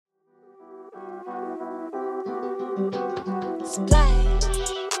Splash,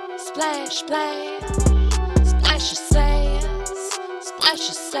 splash, splash, splash your sass, splash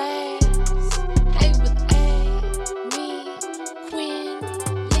your sass. Hey with Amy, Quinn,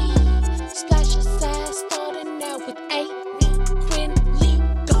 Lee, splash your sass. Starting out with Amy, Quinn, Lee,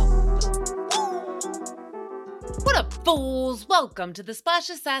 go. What up, fools? Welcome to the Splash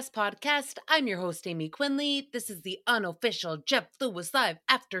of Sass podcast. I'm your host, Amy Quinley. This is the unofficial Jeff Lewis Live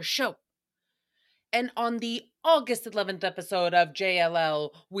After Show. And on the August 11th episode of JLL,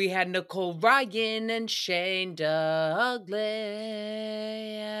 we had Nicole Ryan and Shane Douglas.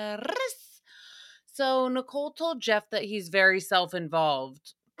 So Nicole told Jeff that he's very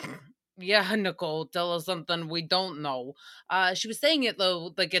self-involved. Yeah, Nicole, tell us something we don't know. She was saying it,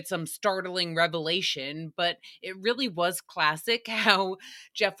 though, like it's some startling revelation, but it really was classic how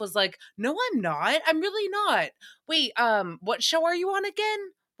Jeff was like, no, I'm not. I'm really not. Wait, what show are you on again?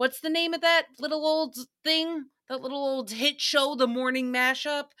 What's the name of that little old thing? That little old hit show, The Morning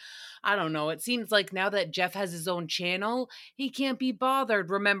Mashup? I don't know. It seems like now that Jeff has his own channel, he can't be bothered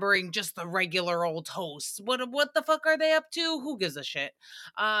remembering just the regular old hosts. What the fuck are they up to? Who gives a shit?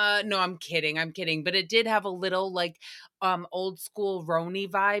 No, I'm kidding. But it did have a little old school Roni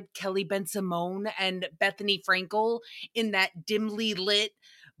vibe. Kelly Ben-Simone and Bethany Frankel in that dimly lit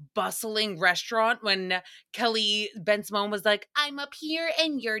bustling restaurant when Kelly Ben-Simone was like, I'm up here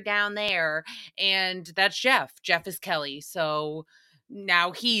and you're down there. And that's Jeff. Jeff is Kelly. So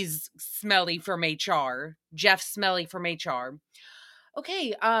now he's smelly from HR. Jeff smelly from HR.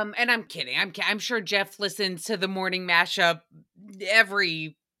 Okay, and I'm kidding. I'm sure Jeff listens to the morning mashup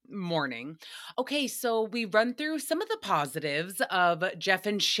every morning. Okay, so we run through some of the positives of Jeff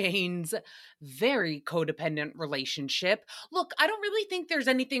and Shane's very codependent relationship. Look, I don't really think there's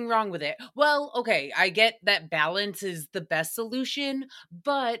anything wrong with it. Well, okay, I get that balance is the best solution,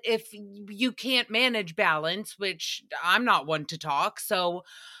 but if you can't manage balance, which I'm not one to talk, so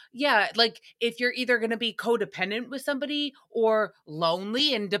yeah, like if you're either going to be codependent with somebody or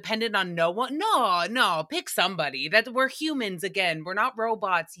lonely and dependent on no one, no, pick somebody. That we're humans again. We're not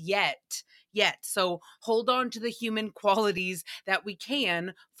robots yet. So hold on to the human qualities that we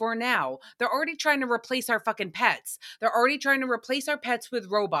can for now. They're already trying to replace our fucking pets. They're already trying to replace our pets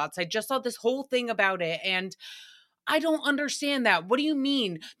with robots. I just saw this whole thing about it and I don't understand that. What do you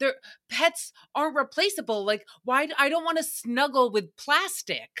mean? Their pets aren't replaceable. Like, why? I don't want to snuggle with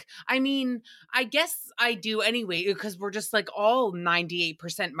plastic. I mean, I guess I do anyway, because we're just like all 98%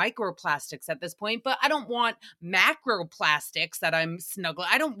 microplastics at this point, but I don't want macroplastics that I'm snuggling.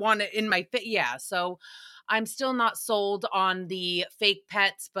 I don't want it in my fit. Yeah. So I'm still not sold on the fake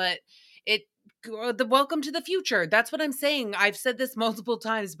pets, but the welcome to the future. That's what I'm saying. I've said this multiple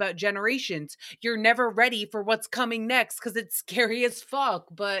times about generations. You're never ready for what's coming next because it's scary as fuck.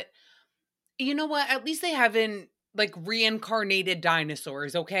 But you know what? At least they haven't reincarnated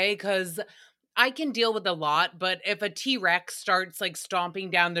dinosaurs, okay? Because I can deal with a lot, but if a T-Rex starts stomping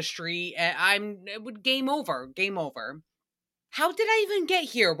down the street, it would game over. Game over. How did I even get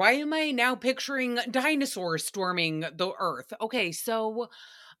here? Why am I now picturing dinosaurs storming the earth? Okay, so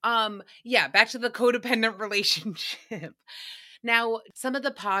yeah, back to the codependent relationship. Now, some of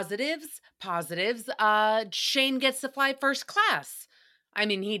the positives, Shane gets to fly first class. I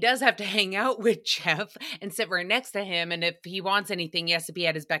mean, he does have to hang out with Jeff and sit right next to him, and if he wants anything, he has to be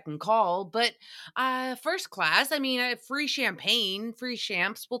at his beck and call, but first class, I mean, free champagne, free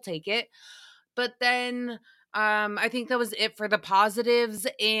champs, we'll take it. But then I think that was it for the positives,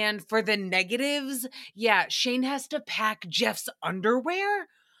 and for the negatives, yeah, Shane has to pack Jeff's underwear.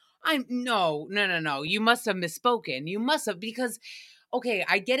 No. You must have misspoken. You must have, because, okay,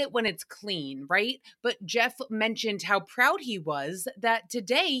 I get it when it's clean, right? But Jeff mentioned how proud he was that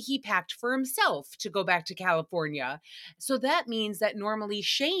today he packed for himself to go back to California. So that means that normally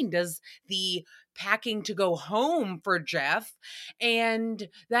Shane does the packing to go home for Jeff. And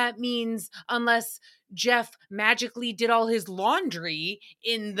that means unless Jeff magically did all his laundry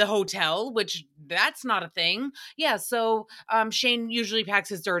in the hotel, which that's not a thing. Yeah, so Shane usually packs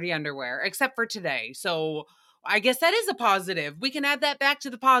his dirty underwear, except for today. So I guess that is a positive. We can add that back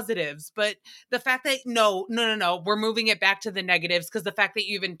to the positives. But the fact that, no, we're moving it back to the negatives because the fact that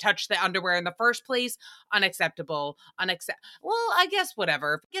you even touched the underwear in the first place, unacceptable. Well, I guess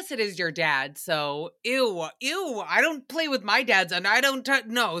whatever. I guess it is your dad. So, ew. I don't play with my dad's and I don't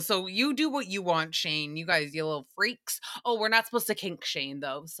no. So you do what you want, Shane. You guys, you little freaks. Oh, we're not supposed to kink Shane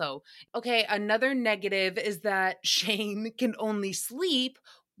though. So, okay, another negative is that Shane can only sleep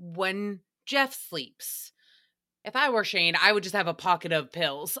when Jeff sleeps. If I were Shane, I would just have a pocket of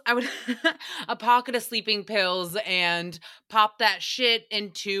pills. I would a pocket of sleeping pills and pop that shit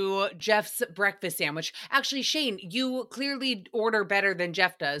into Jeff's breakfast sandwich. Actually, Shane, you clearly order better than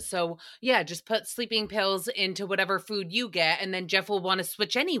Jeff does. So, yeah, just put sleeping pills into whatever food you get and then Jeff will want to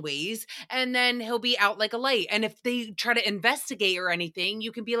switch anyways and then he'll be out like a light. And if they try to investigate or anything,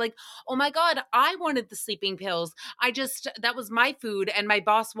 you can be like, "Oh my god, I wanted the sleeping pills. That was my food and my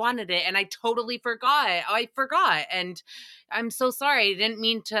boss wanted it and I totally forgot. I forgot. And I'm so sorry. I didn't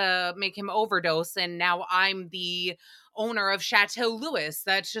mean to make him overdose. And now I'm the owner of Chateau Louis.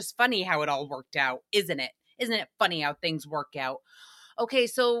 That's just funny how it all worked out, isn't it? Isn't it funny how things work out? Okay,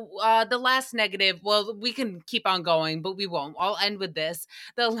 so the last negative, well, we can keep on going, but we won't. I'll end with this.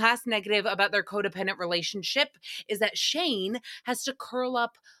 The last negative about their codependent relationship is that Shane has to curl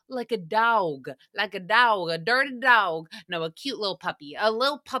up like a dog, a dirty dog. No, a cute little puppy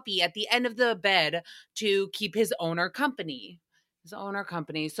at the end of the bed to keep his owner company. His owner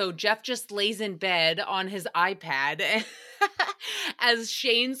company. So Jeff just lays in bed on his iPad as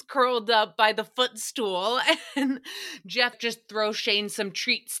Shane's curled up by the footstool, and Jeff just throws Shane some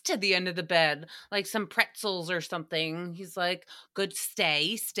treats to the end of the bed, like some pretzels or something. He's like, "Good,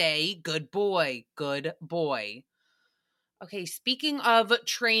 stay, good boy, good boy." Okay, speaking of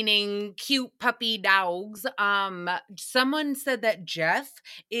training cute puppy dogs, someone said that Jeff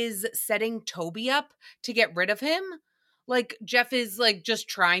is setting Toby up to get rid of him. Like Jeff is like just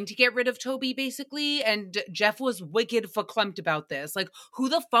trying to get rid of Toby basically, and Jeff was wicked verklempt about this. Like, who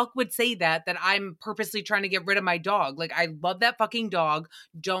the fuck would say that I'm purposely trying to get rid of my dog? Like, I love that fucking dog.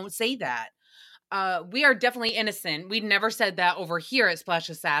 Don't say that. We are definitely innocent. We never said that over here at Splash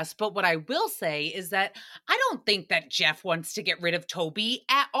of Sass. But what I will say is that I don't think that Jeff wants to get rid of Toby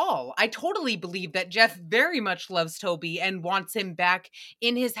at all. I totally believe that Jeff very much loves Toby and wants him back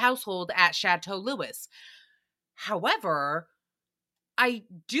in his household at Chateau Louis. However, I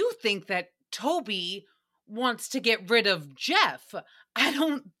do think that Toby wants to get rid of Jeff. I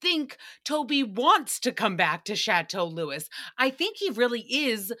don't think Toby wants to come back to Chateau Louis. I think he really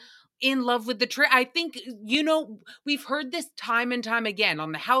is in love with I think, we've heard this time and time again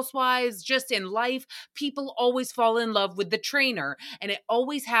on the Housewives, just in life. People always fall in love with the trainer. And it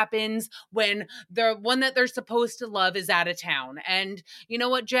always happens when the one that they're supposed to love is out of town. And you know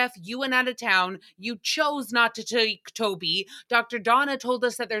what, Jeff? You went out of town. You chose not to take Toby. Dr. Donna told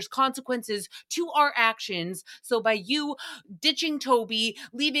us that there's consequences to our actions. So by you ditching Toby,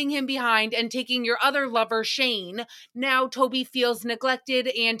 leaving him behind, and taking your other lover, Shane, now Toby feels neglected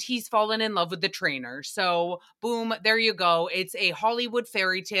and he's fallen in love with the trainer. So, boom, there you go. It's a Hollywood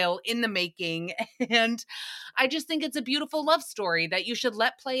fairy tale in the making. And I just think it's a beautiful love story that you should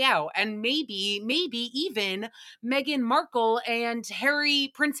let play out. And maybe even Meghan Markle and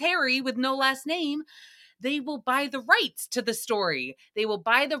Prince Harry with no last name, they will buy the rights to the story. They will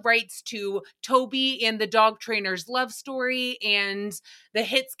buy the rights to Toby and the dog trainer's love story, and the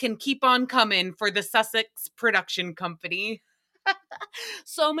hits can keep on coming for the Sussex production company.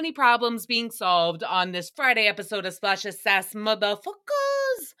 So many problems being solved on this Friday episode of Splash of Sass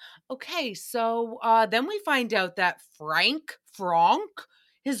motherfuckers. Okay, so then we find out that Frank,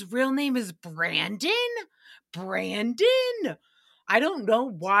 his real name is Brandon? Brandon? I don't know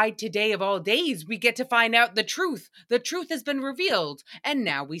why today of all days we get to find out the truth. The truth has been revealed, and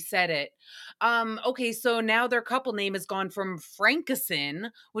now we said it. Okay, so now their couple name has gone from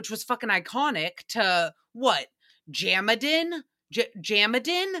Frankison, which was fucking iconic, to what? Jamadin?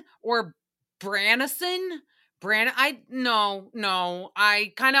 Jamadin? Or Branison? No.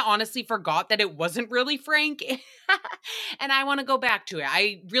 I kind of honestly forgot that it wasn't really Frank. And I want to go back to it.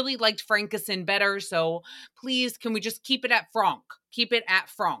 I really liked Frankison better, so please, can we just keep it at Frank? Keep it at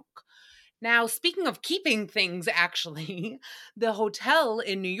Frank. Now, speaking of keeping things, actually, the hotel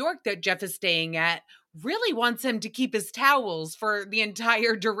in New York that Jeff is staying at really wants him to keep his towels for the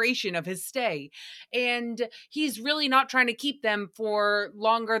entire duration of his stay. And he's really not trying to keep them for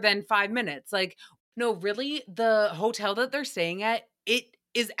longer than 5 minutes. Like, no, really, the hotel that they're staying at, it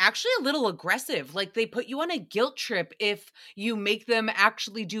is actually a little aggressive. Like, they put you on a guilt trip if you make them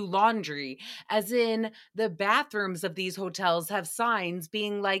actually do laundry. As in, the bathrooms of these hotels have signs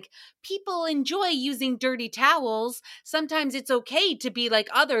being like, people enjoy using dirty towels. Sometimes it's okay to be like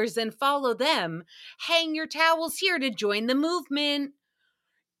others and follow them. Hang your towels here to join the movement.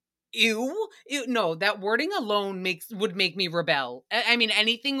 Ew, ew, no, that wording alone would make me rebel. I mean,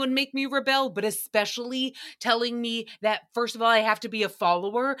 anything would make me rebel, but especially telling me that first of all I have to be a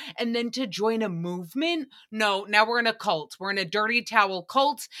follower and then to join a movement. No, now we're in a cult. We're in a dirty towel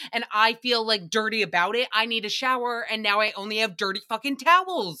cult, and I feel like dirty about it. I need a shower, and now I only have dirty fucking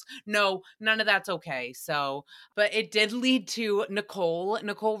towels. No, none of that's okay. So, but it did lead to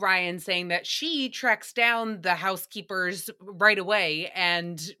Nicole Ryan saying that she tracks down the housekeepers right away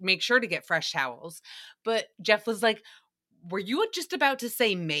and makes sure to get fresh towels. But Jeff was like, were you just about to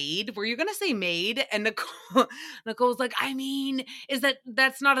say maid? Were you going to say maid? And Nicole's like, I mean,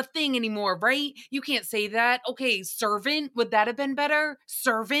 that's not a thing anymore, right? You can't say that. Okay, servant, would that have been better?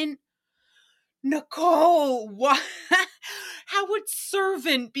 Servant? Nicole, what? How would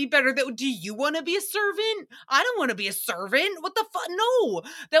servant be better? Do you want to be a servant? I don't want to be a servant. What the fuck? No,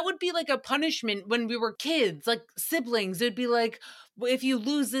 that would be like a punishment when we were kids, like siblings. It'd be like, if you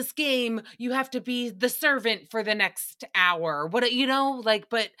lose this game, you have to be the servant for the next hour. What, like,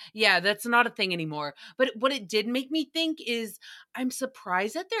 but yeah, that's not a thing anymore. But what it did make me think is I'm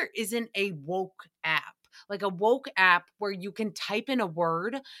surprised that there isn't a woke app. Like a woke app where you can type in a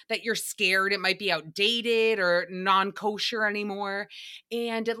word that you're scared it might be outdated or non-kosher anymore,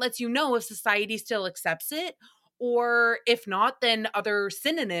 and it lets you know if society still accepts it, or if not, then other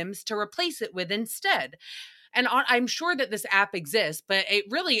synonyms to replace it with instead. And I'm sure that this app exists, but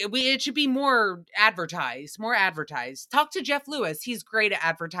it should be more advertised, more advertised. Talk to Jeff Lewis. He's great at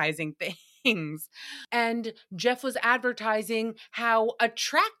advertising things. And Jeff was advertising how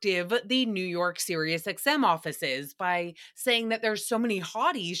attractive the New York SiriusXM office is by saying that there's so many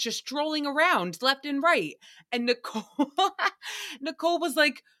hotties just strolling around left and right. And Nicole Nicole was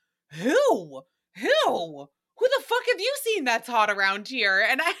like, "Who? Who? Who the fuck have you seen that's hot around here?"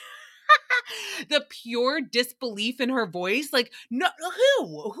 And I the pure disbelief in her voice, like, no,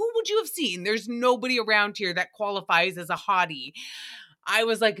 who would you have seen? There's nobody around here that qualifies as a hottie. I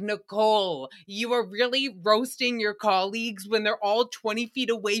was like, Nicole, you are really roasting your colleagues when they're all 20 feet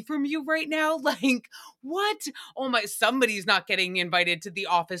away from you right now? Like, what? Oh my, somebody's not getting invited to the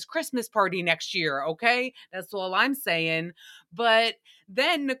office Christmas party next year, okay? That's all I'm saying. But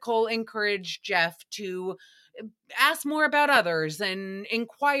then Nicole encouraged Jeff to ask more about others and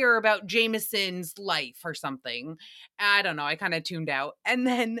inquire about Jameson's life or something. I don't know. I kind of tuned out. And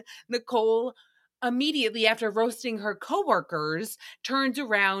then Nicole, immediately after roasting her coworkers, turns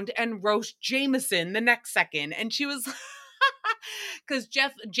around and roasts Jameson the next second. And she was because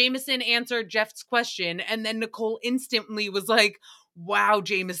Jameson answered Jeff's question, and then Nicole instantly was like, wow,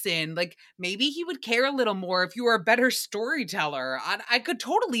 Jameson, like maybe he would care a little more if you were a better storyteller. I could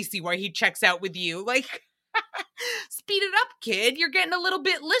totally see why he checks out with you. Like, speed it up, kid. You're getting a little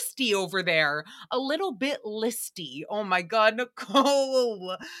bit listy over there. A little bit listy. Oh my God,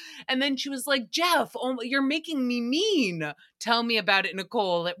 Nicole. And then she was like, Jeff, oh, you're making me mean. Tell me about it,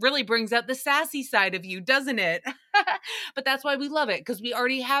 Nicole. It really brings out the sassy side of you, doesn't it? But that's why we love it, because we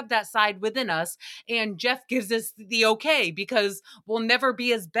already have that side within us. And Jeff gives us the okay because we'll never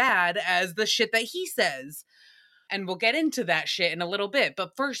be as bad as the shit that he says. And we'll get into that shit in a little bit.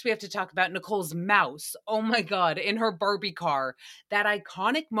 But first, we have to talk about Nicole's mouse. Oh my God, in her Barbie car. That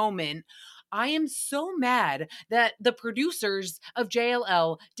iconic moment. I am so mad that the producers of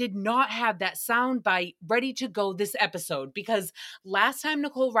JLL did not have that sound bite ready to go this episode, because last time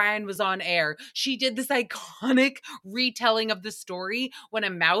Nicole Ryan was on air, she did this iconic retelling of the story when a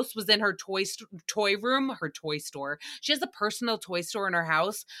mouse was in her toy room, her toy store. She has a personal toy store in her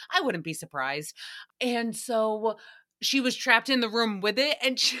house. I wouldn't be surprised. And so she was trapped in the room with it,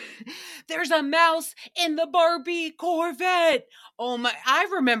 and there's a mouse in the Barbie Corvette. Oh my, I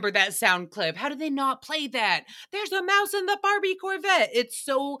remember that sound clip. How did they not play that? There's a mouse in the Barbie Corvette. It's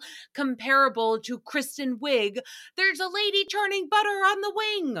so comparable to Kristen Wiig. There's a lady churning butter on the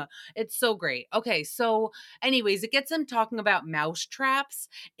wing. It's so great. Okay, so anyways, it gets them talking about mouse traps,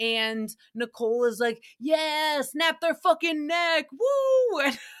 and Nicole is like, yeah, snap their fucking neck.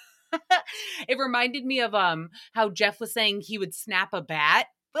 Woo! It reminded me of how Jeff was saying he would snap a bat.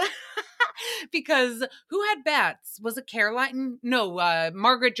 Because who had bats? Was it Caroline? No,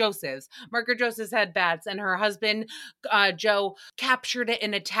 Margaret Josephs. Margaret Josephs had bats, and her husband, Joe, captured it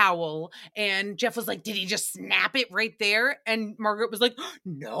in a towel. And Jeff was like, did he just snap it right there? And Margaret was like,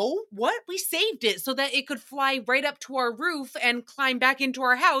 no, what? We saved it so that it could fly right up to our roof and climb back into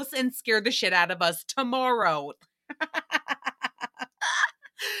our house and scare the shit out of us tomorrow.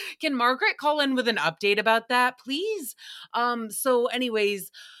 Can Margaret call in with an update about that, please? So anyways,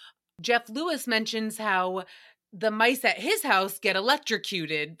 Jeff Lewis mentions how the mice at his house get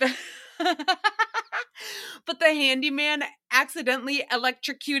electrocuted. But the handyman accidentally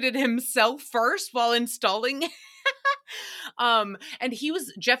electrocuted himself first while installing. And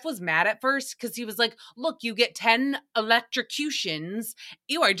Jeff was mad at first because he was like, look, you get 10 electrocutions.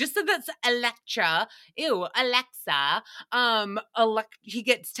 Ew, I just said that's Electra. Ew, Alexa. He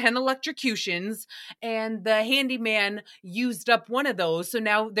gets 10 electrocutions, and the handyman used up one of those. So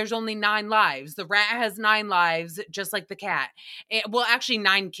now there's only 9 lives. The rat has 9 lives, just like the cat. Well, actually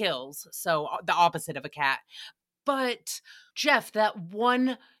 9 kills. So the opposite of a cat. But Jeff, that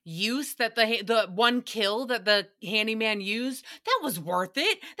one use that the one kill that the handyman used, that was worth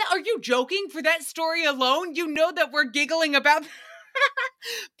it. Are you joking? For that story alone, you know that we're giggling about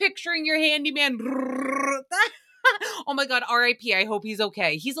picturing your handyman. Oh my God, R.I.P. I hope he's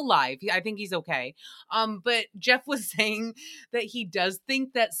okay. He's alive. I think he's okay. But Jeff was saying that he does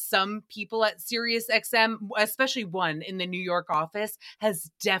think that some people at Sirius XM, especially one in the New York office, has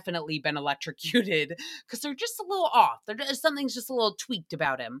definitely been electrocuted because they're just a little off. Something's just a little tweaked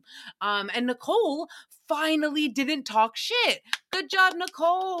about him. And Nicole finally didn't talk shit. Good job,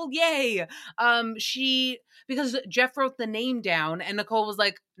 Nicole. Yay. Because Jeff wrote the name down and Nicole was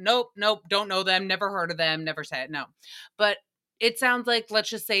like, nope, don't know them, never heard of them, never said it, no. But it sounds like, let's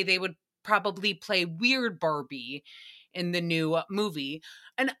just say they would probably play Weird Barbie in the new movie.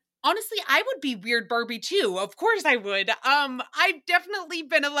 And honestly, I would be Weird Barbie too. Of course I would. I've definitely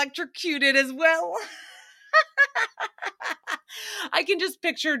been electrocuted as well. I can just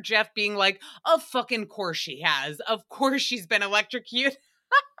picture Jeff being like, of fucking course she has. Of course she's been electrocuted.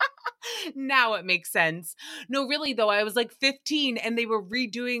 Now it makes sense. No, really though, I was like 15 and they were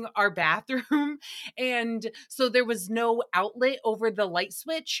redoing our bathroom. And so there was no outlet over the light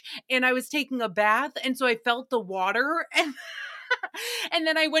switch. And I was taking a bath. And so I felt the water and and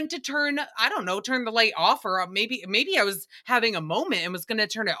then I went to turn the light off, or maybe I was having a moment and was going to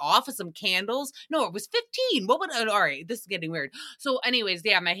turn it off with some candles. No, it was 15. All right, this is getting weird. So anyways,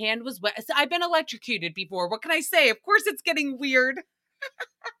 yeah, my hand was wet. I've been electrocuted before. What can I say? Of course it's getting weird.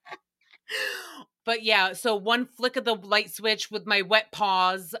 But yeah, so one flick of the light switch with my wet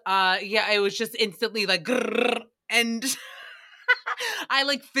paws, it was just instantly like, grrr, and I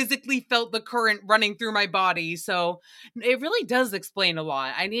like physically felt the current running through my body. So it really does explain a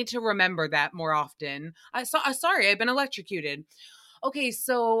lot. I need to remember that more often. Sorry, I've been electrocuted. Okay,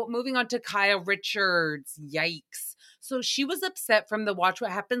 so moving on to Kyle Richards. Yikes. So she was upset from the Watch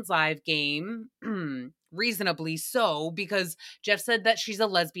What Happens Live game. Reasonably so, because Jeff said that she's a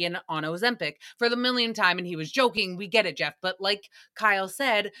lesbian on Ozempic for the millionth time, and he was joking. We get it, Jeff. But like Kyle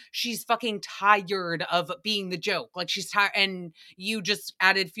said, she's fucking tired of being the joke. Like she's tired, and you just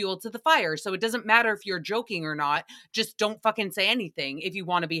added fuel to the fire. So it doesn't matter if you're joking or not. Just don't fucking say anything if you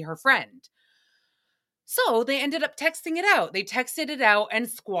want to be her friend. So they ended up texting it out. They texted it out and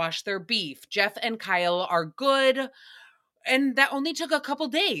squashed their beef. Jeff and Kyle are good. And that only took a couple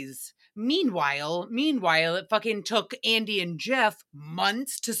days. Meanwhile, it fucking took Andy and Jeff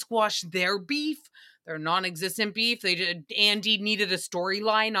months to squash their beef. Their non-existent beef. Andy needed a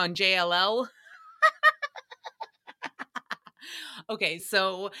storyline on JLL. Okay,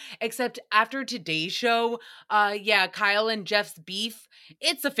 so except after today's show, Kyle and Jeff's beef,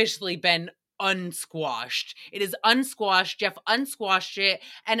 it's officially been unsquashed. It is unsquashed. Jeff unsquashed it,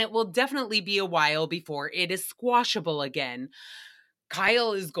 and it will definitely be a while before it is squashable again.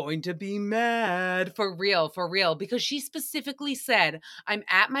 Kyle is going to be mad for real, because she specifically said, I'm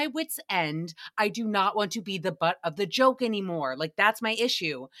at my wit's end. I do not want to be the butt of the joke anymore. Like, that's my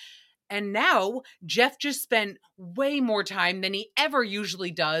issue. And now Jeff just spent way more time than he ever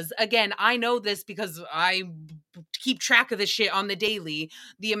usually does. Again, I know this because I keep track of this shit on the daily.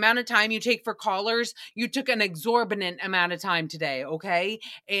 The amount of time you take for callers, you took an exorbitant amount of time today, okay?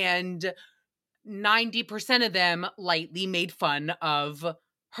 And 90% of them lightly made fun of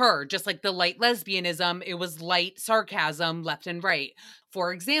her, just like the light lesbianism, it was light sarcasm left and right.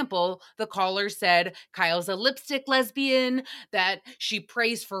 For example, the caller said Kyle's a lipstick lesbian, that she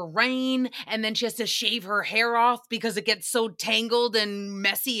prays for rain, and then she has to shave her hair off because it gets so tangled and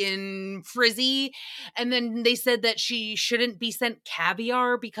messy and frizzy. And then they said that she shouldn't be sent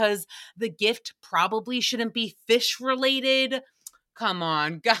caviar because the gift probably shouldn't be fish related. Come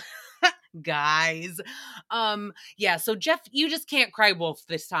on, guys. So Jeff, you just can't cry wolf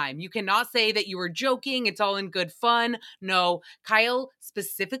this time. You cannot say that you were joking. It's all in good fun. No, Kyle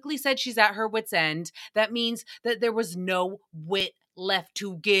specifically said she's at her wit's end. That means that there was no wit left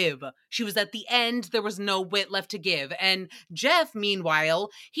to give. She was at the end. There was no wit left to give. And Jeff, meanwhile,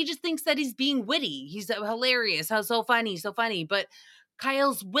 he just thinks that he's being witty. He's hilarious. How so funny. But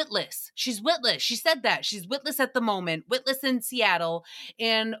Kyle's witless. She's witless. She said that. She's witless at the moment, witless in Seattle,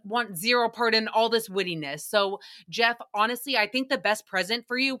 and want zero part in all this wittiness. So, Jeff, honestly, I think the best present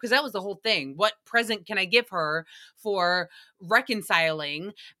for you, because that was the whole thing. What present can I give her for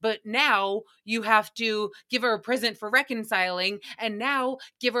reconciling? But now you have to give her a present for reconciling, and now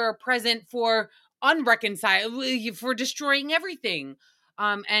give her a present for unreconciled, for destroying everything.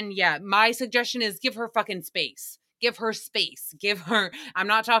 And yeah, my suggestion is give her fucking space. Give her space. Give her, I'm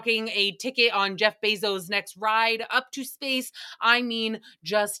not talking a ticket on Jeff Bezos' next ride up to space. I mean,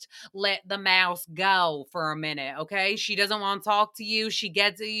 just let the mouse go for a minute, okay? She doesn't want to talk to you. She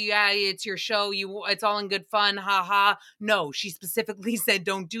gets, yeah, it's your show. It's all in good fun. Ha ha. No, she specifically said,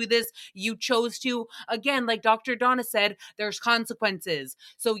 don't do this. You chose to. Again, like Dr. Donna said, there's consequences.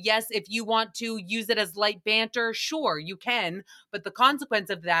 So yes, if you want to use it as light banter, sure, you can. But the consequence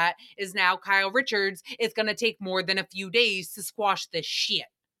of that is now Kyle Richards is going to take more than a few days to squash this shit.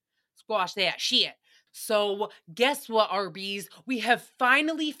 Squash that shit. So, guess what, RBs? We have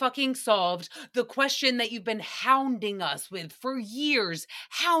finally fucking solved the question that you've been hounding us with for years.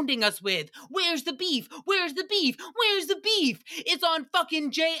 Hounding us with. Where's the beef? Where's the beef? Where's the beef? It's on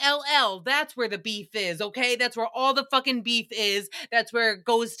fucking JLL. That's where the beef is, okay? That's where all the fucking beef is. That's where it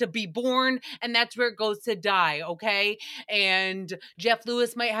goes to be born, and that's where it goes to die, okay? And Jeff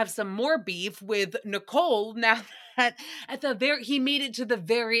Lewis might have some more beef with Nicole now that he made it to the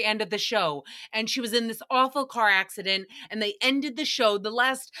very end of the show, and she was in this awful car accident, and they ended the show the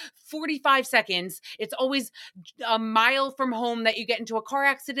last 45 seconds. It's always a mile from home that you get into a car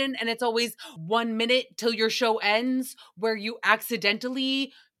accident, and it's always 1 minute till your show ends where you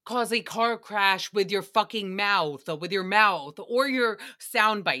accidentally cause a car crash with your fucking mouth, or your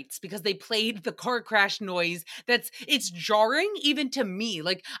sound bites, because they played the car crash noise. It's jarring even to me.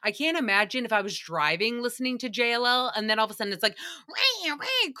 Like, I can't imagine if I was driving listening to JLL and then all of a sudden it's like ram,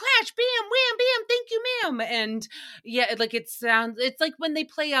 ram, crash, bam, wham, bam, thank you, ma'am. And yeah, it's like when they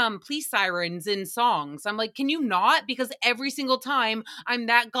play police sirens in songs. I'm like, can you not? Because every single time I'm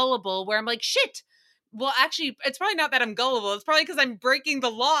that gullible where I'm like, shit. Well, actually, it's probably not that I'm gullible. It's probably because I'm breaking the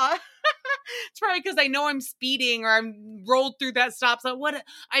law. It's probably because I know I'm speeding or I'm rolled through that stop sign. What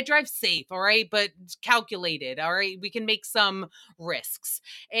I drive safe, all right, but calculated, all right. We can make some risks.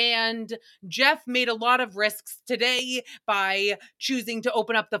 And Jeff made a lot of risks today by choosing to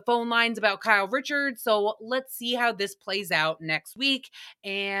open up the phone lines about Kyle Richards. So let's see how this plays out next week.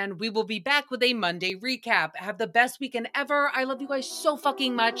 And we will be back with a Monday recap. Have the best weekend ever. I love you guys so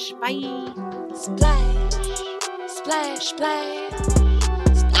fucking much. Bye. Splash, splash, splash.